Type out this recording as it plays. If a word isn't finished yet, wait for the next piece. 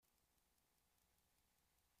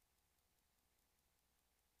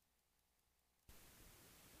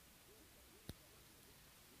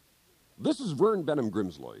This is Vern Benham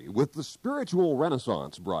Grimsley with the Spiritual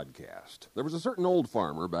Renaissance broadcast. There was a certain old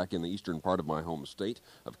farmer back in the eastern part of my home state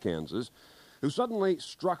of Kansas who suddenly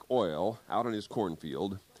struck oil out in his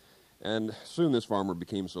cornfield, and soon this farmer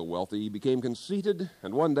became so wealthy he became conceited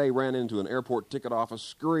and one day ran into an airport ticket office,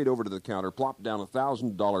 scurried over to the counter, plopped down a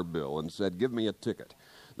 $1,000 bill and said, "Give me a ticket."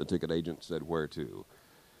 The ticket agent said, "Where to?"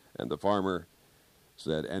 And the farmer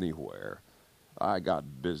said, "Anywhere. I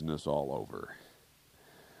got business all over."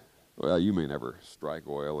 Well, you may never strike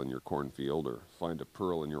oil in your cornfield or find a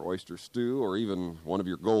pearl in your oyster stew or even one of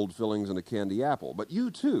your gold fillings in a candy apple. But you,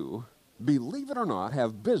 too, believe it or not,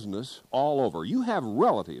 have business all over. You have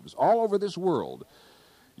relatives all over this world,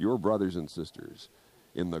 your brothers and sisters,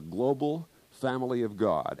 in the global family of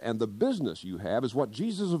God. And the business you have is what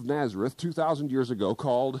Jesus of Nazareth 2,000 years ago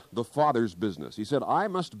called the Father's business. He said, "I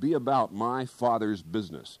must be about my Father's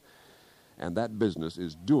business." And that business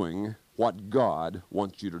is doing what God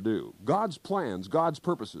wants you to do. God's plans, God's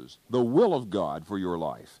purposes, the will of God for your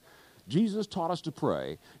life. Jesus taught us to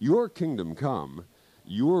pray, "Your kingdom come,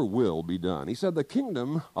 your will be done." He said the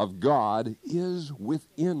kingdom of God is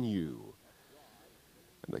within you.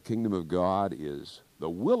 And the kingdom of God is the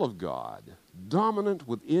will of God, dominant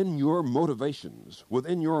within your motivations,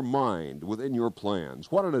 within your mind, within your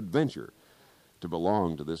plans. What an adventure to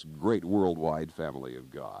belong to this great worldwide family of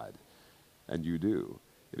God. And you do.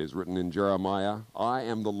 It is written in Jeremiah, "I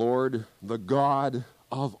am the Lord, the God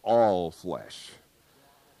of all flesh."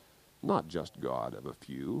 Not just God of a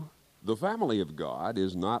few. The family of God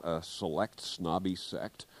is not a select, snobby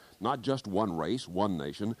sect, not just one race, one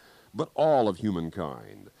nation, but all of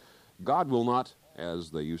humankind. God will not,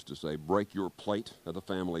 as they used to say, break your plate at the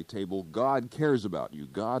family table. God cares about you.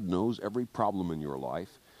 God knows every problem in your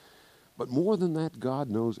life. But more than that,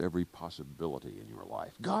 God knows every possibility in your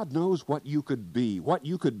life. God knows what you could be, what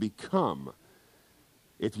you could become,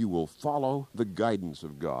 if you will follow the guidance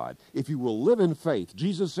of God. If you will live in faith.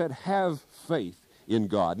 Jesus said, "Have faith in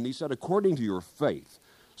God." And he said, "According to your faith,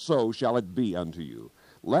 so shall it be unto you."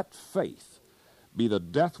 Let faith be the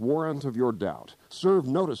death warrant of your doubt. Serve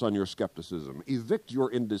notice on your skepticism. Evict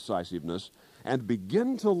your indecisiveness, and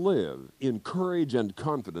begin to live in courage and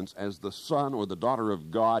confidence as the son or the daughter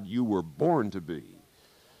of God you were born to be.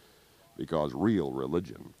 Because real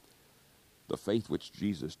religion, the faith which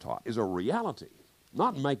Jesus taught, is a reality.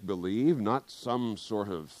 Not make-believe, not some sort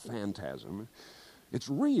of phantasm. It's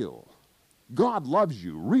real. God loves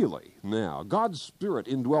you really now. God's Spirit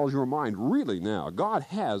indwells your mind really now. God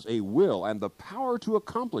has a will and the power to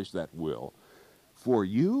accomplish that will for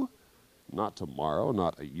you. Not tomorrow,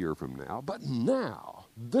 not a year from now, but now,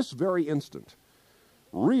 this very instant.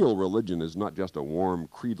 Real religion is not just a warm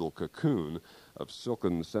creedal cocoon of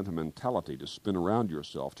silken sentimentality to spin around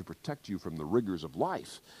yourself to protect you from the rigors of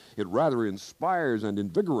life. It rather inspires and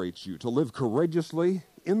invigorates you to live courageously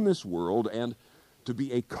in this world and to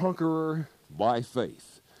be a conqueror by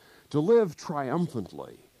faith, to live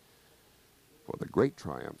triumphantly. For the great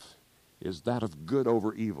triumph is that of good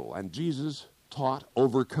over evil, and Jesus taught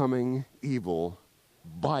overcoming evil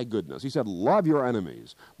by goodness. He said, "Love your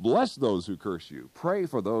enemies, bless those who curse you, pray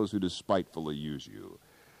for those who despitefully use you."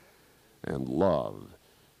 And love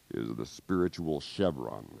is the spiritual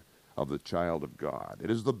chevron of the child of God. It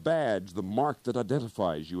is the badge, the mark that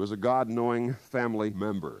identifies you as a God-knowing family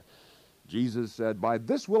member. Jesus said, "By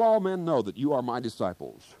this will all men know that you are my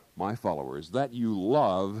disciples, my followers, that you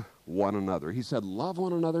love one another." He said, "Love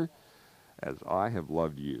one another as I have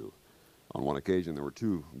loved you." On one occasion, there were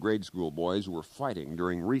two grade school boys who were fighting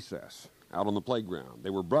during recess out on the playground. They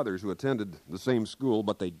were brothers who attended the same school,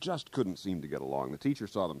 but they just couldn't seem to get along. The teacher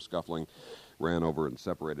saw them scuffling, ran over and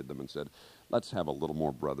separated them and said, "Let's have a little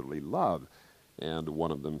more brotherly love." And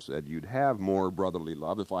one of them said, "You'd have more brotherly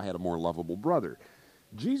love if I had a more lovable brother."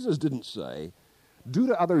 Jesus didn't say, "Do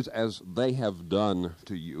to others as they have done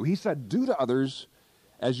to you." He said, "Do to others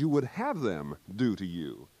as you would have them do to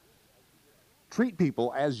you." Treat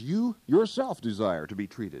people as you yourself desire to be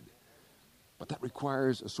treated. But that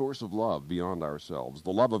requires a source of love beyond ourselves,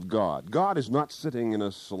 the love of God. God is not sitting in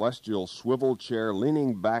a celestial swivel chair,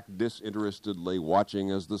 leaning back disinterestedly,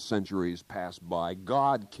 watching as the centuries pass by.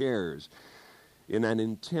 God cares in an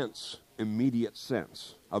intense, immediate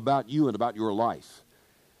sense about you and about your life.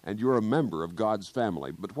 And you're a member of God's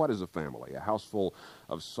family. But what is a family? A house full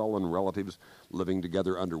of sullen relatives living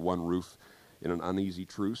together under one roof in an uneasy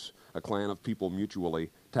truce, a clan of people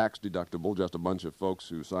mutually tax-deductible, just a bunch of folks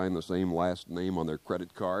who sign the same last name on their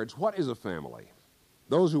credit cards. What is a family?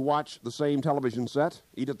 Those who watch the same television set,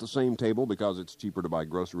 eat at the same table because it's cheaper to buy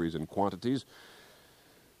groceries in quantities?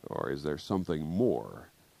 Or is there something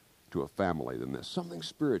more to a family than this, something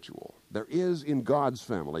spiritual. There is in God's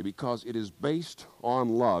family because it is based on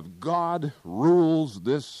love. God rules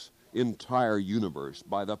this entire universe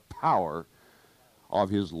by the power of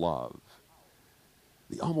his love.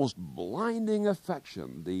 The almost blinding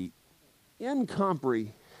affection, the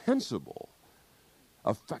incomprehensible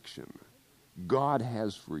affection God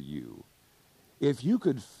has for you. If you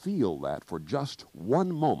could feel that for just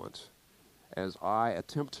one moment, as I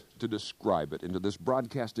attempt to describe it into this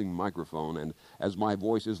broadcasting microphone and as my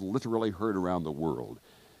voice is literally heard around the world,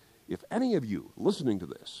 if any of you listening to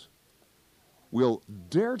this will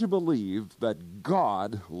dare to believe that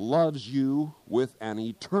God loves you with an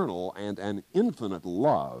eternal and an infinite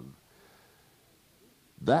love,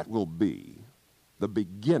 that will be the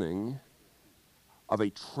beginning of a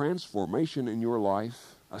transformation in your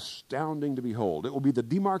life astounding to behold. It will be the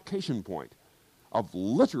demarcation point of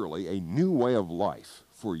literally a new way of life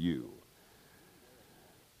for you.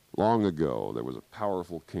 Long ago, there was a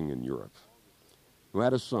powerful king in Europe who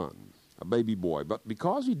had a son, a baby boy, but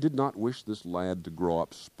because he did not wish this lad to grow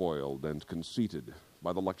up spoiled and conceited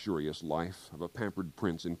by the luxurious life of a pampered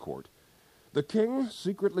prince in court, the king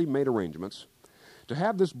secretly made arrangements to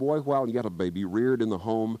have this boy, while yet a baby, reared in the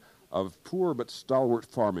home of poor but stalwart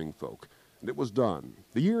farming folk. And it was done.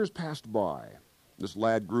 The years passed by. This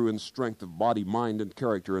lad grew in strength of body, mind, and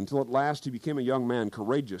character until at last he became a young man,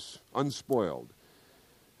 courageous, unspoiled.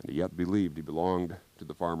 And he yet believed he belonged to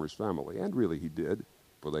the farmer's family. And really he did,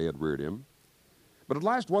 for they had reared him. But at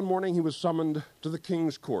last one morning he was summoned to the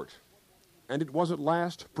king's court. And it was at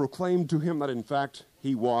last proclaimed to him that in fact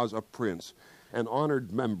he was a prince, an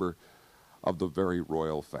honored member of the very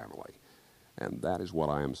royal family. And that is what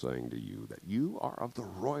I am saying to you, that you are of the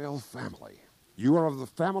royal family. You are of the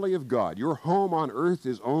family of God. Your home on earth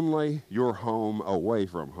is only your home away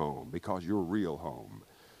from home, because your real home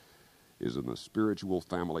is in the spiritual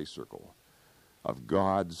family circle of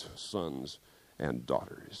God's sons and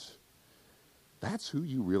daughters. That's who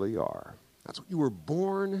you really are. That's what you were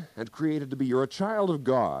born and created to be. You're a child of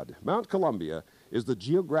God. Mount Columbia is the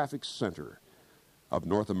geographic center of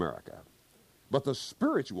North America. But the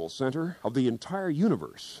spiritual center of the entire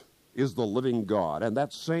universe is the living God. And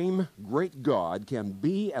that same great God can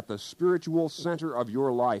be at the spiritual center of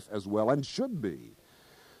your life as well, and should be.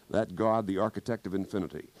 That God, the architect of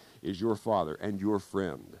infinity, is your Father and your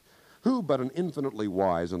friend. Who but an infinitely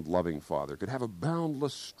wise and loving Father could have a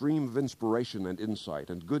boundless stream of inspiration and insight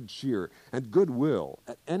and good cheer and goodwill?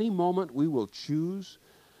 At any moment we will choose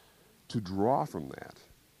to draw from that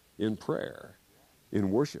in prayer,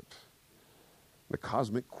 in worship. The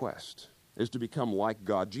cosmic quest is to become like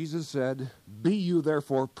God. Jesus said, "Be you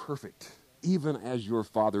therefore perfect, even as your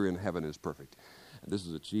Father in heaven is perfect." And this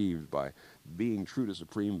is achieved by being true to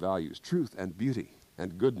supreme values, truth and beauty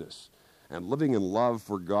and goodness, and living in love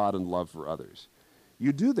for God and love for others.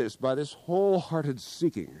 You do this by this wholehearted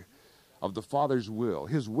seeking of the Father's will,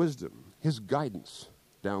 his wisdom, his guidance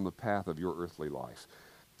down the path of your earthly life.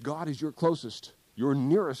 God is your closest, your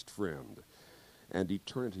nearest friend, and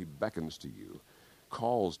eternity beckons to you,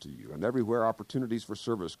 calls to you, and everywhere opportunities for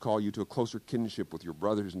service call you to a closer kinship with your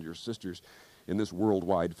brothers and your sisters in this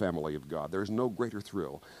worldwide family of God. There is no greater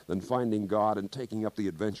thrill than finding God and taking up the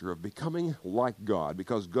adventure of becoming like God,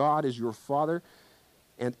 because God is your Father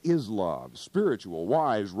and is love, spiritual,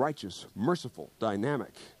 wise, righteous, merciful,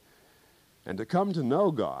 dynamic. And to come to know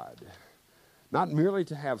God, not merely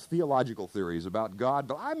to have theological theories about God,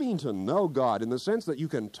 but I mean to know God in the sense that you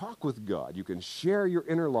can talk with God, you can share your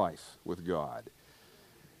inner life with God,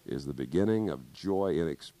 is the beginning of joy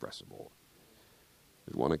inexpressible.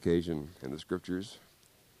 There's one occasion in the Scriptures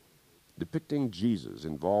depicting Jesus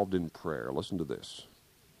involved in prayer. Listen to this,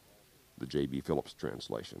 the J.B. Phillips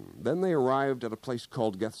translation. "Then they arrived at a place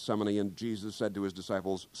called Gethsemane, and Jesus said to his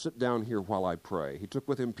disciples, 'Sit down here while I pray.' He took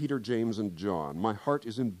with him Peter, James, and John. 'My heart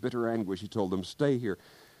is in bitter anguish,' he told them. 'Stay here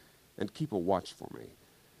and keep a watch for me.'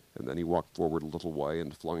 And then he walked forward a little way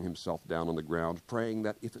and flung himself down on the ground, praying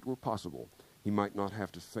that if it were possible, he might not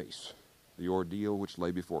have to face the ordeal which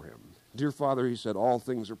lay before him. 'Dear Father,' he said, 'all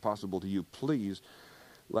things are possible to you. Please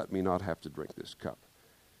let me not have to drink this cup.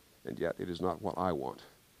 And yet it is not what I want,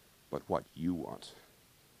 but what you want,'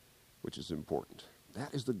 which is important.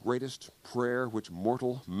 That is the greatest prayer which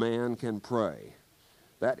mortal man can pray.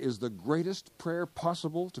 That is the greatest prayer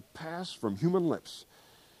possible to pass from human lips,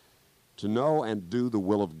 to know and do the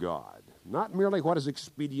will of God. Not merely what is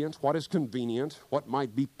expedient, what is convenient, what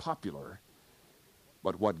might be popular,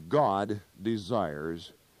 but what God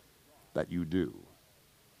desires that you do.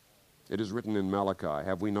 It is written in Malachi,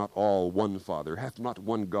 'Have we not all one Father? Hath not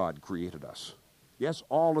one God created us?' Yes,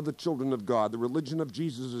 all of the children of God. The religion of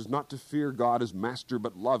Jesus is not to fear God as master,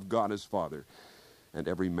 but love God as Father, and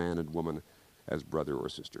every man and woman as brother or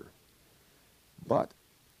sister. But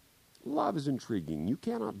love is intriguing. You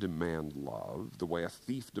cannot demand love the way a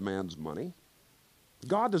thief demands money.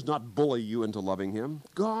 God does not bully you into loving him.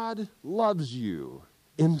 God loves you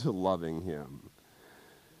into loving him.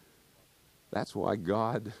 That's why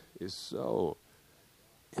God is so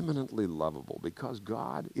eminently lovable, because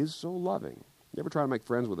God is so loving. You ever try to make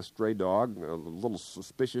friends with a stray dog, a little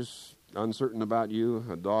suspicious, uncertain about you,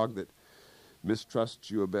 a dog that mistrusts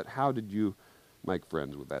you a bit? How did you make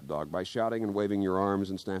friends with that dog? By shouting and waving your arms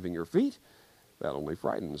and stamping your feet? That only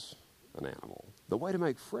frightens an animal. The way to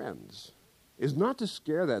make friends is not to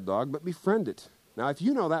scare that dog, but befriend it. Now, if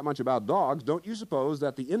you know that much about dogs, don't you suppose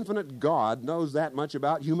that the infinite God knows that much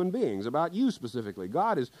about human beings, about you specifically?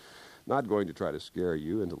 God is not going to try to scare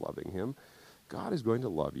you into loving him. God is going to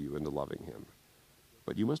love you into loving him.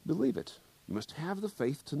 But you must believe it. You must have the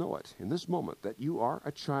faith to know it in this moment, that you are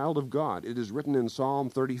a child of God. It is written in Psalm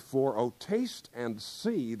 34, "Oh, taste and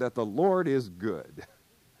see that the Lord is good."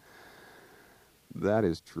 That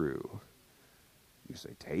is true. You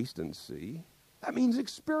say, taste and see? That means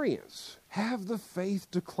experience. Have the faith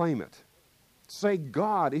to claim it. Say,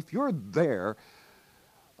 God, if you're there,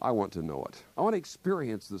 I want to know it. I want to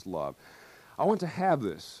experience this love. I want to have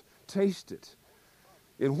this, taste it.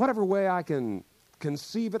 In whatever way I can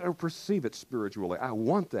conceive it or perceive it spiritually, I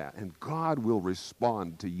want that. And God will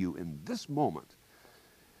respond to you in this moment.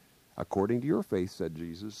 According to your faith, said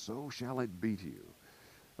Jesus, so shall it be to you.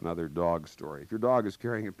 Another dog story. If your dog is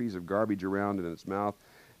carrying a piece of garbage around in its mouth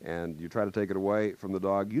and you try to take it away from the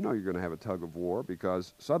dog, you know you're going to have a tug of war,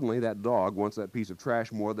 because suddenly that dog wants that piece of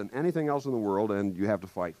trash more than anything else in the world, and you have to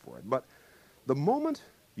fight for it. But the moment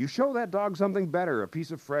you show that dog something better, a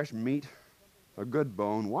piece of fresh meat, a good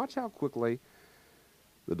bone, watch how quickly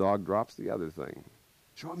the dog drops the other thing.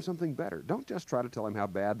 Show him something better. Don't just try to tell him how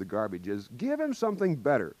bad the garbage is. Give him something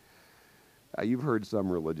better. You've heard some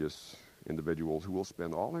religious individuals who will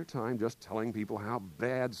spend all their time just telling people how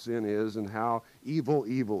bad sin is and how evil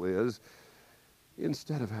is,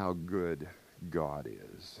 instead of how good God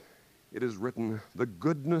is. It is written, the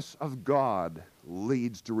goodness of God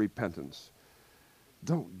leads to repentance.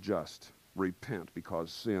 Don't just repent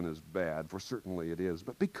because sin is bad, for certainly it is,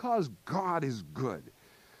 but because God is good,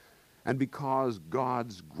 and because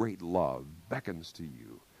God's great love beckons to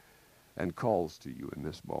you and calls to you in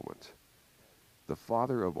this moment. The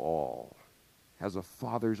Father of all has a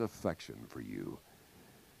father's affection for you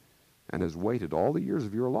and has waited all the years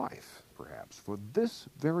of your life, perhaps, for this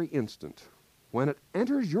very instant when it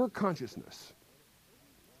enters your consciousness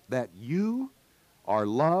that you are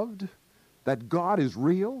loved, that God is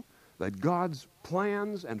real, that God's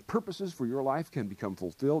plans and purposes for your life can become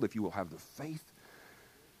fulfilled if you will have the faith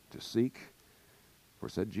to seek. For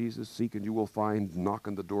said Jesus, seek and you will find, knock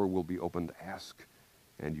and the door will be opened, ask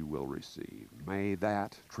and you will receive. May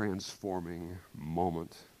that transforming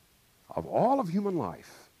moment of all of human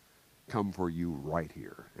life come for you right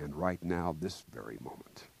here and right now, this very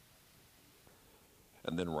moment.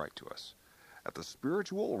 And then write to us at the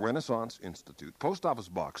Spiritual Renaissance Institute, Post Office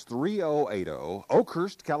Box 3080,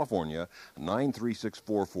 Oakhurst, California,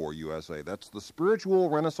 93644 USA. That's the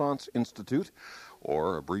Spiritual Renaissance Institute,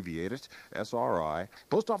 or abbreviate it, SRI,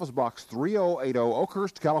 Post Office Box 3080,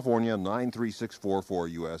 Oakhurst, California, 93644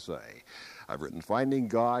 USA. I've written Finding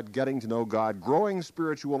God, Getting to Know God, Growing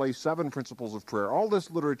Spiritually, 7 Principles of Prayer. All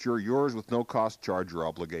this literature yours with no cost, charge, or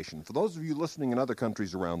obligation. For those of you listening in other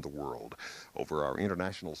countries around the world, over our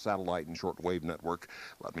international satellite and shortwave network,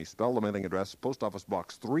 let me spell the mailing address, Post Office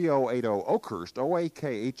Box 3080, Oakhurst, Oakhurst,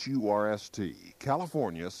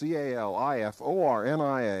 California, California,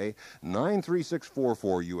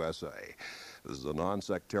 93644 USA. This is a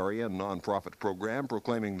non-sectarian, non-profit program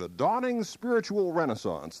proclaiming the dawning spiritual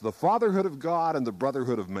renaissance, the fatherhood of God and the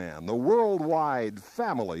brotherhood of man, the worldwide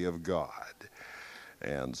family of God.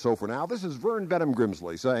 And so for now, this is Vern Benham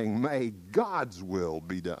Grimsley saying, may God's will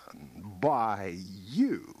be done by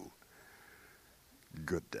you.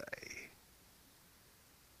 Good day.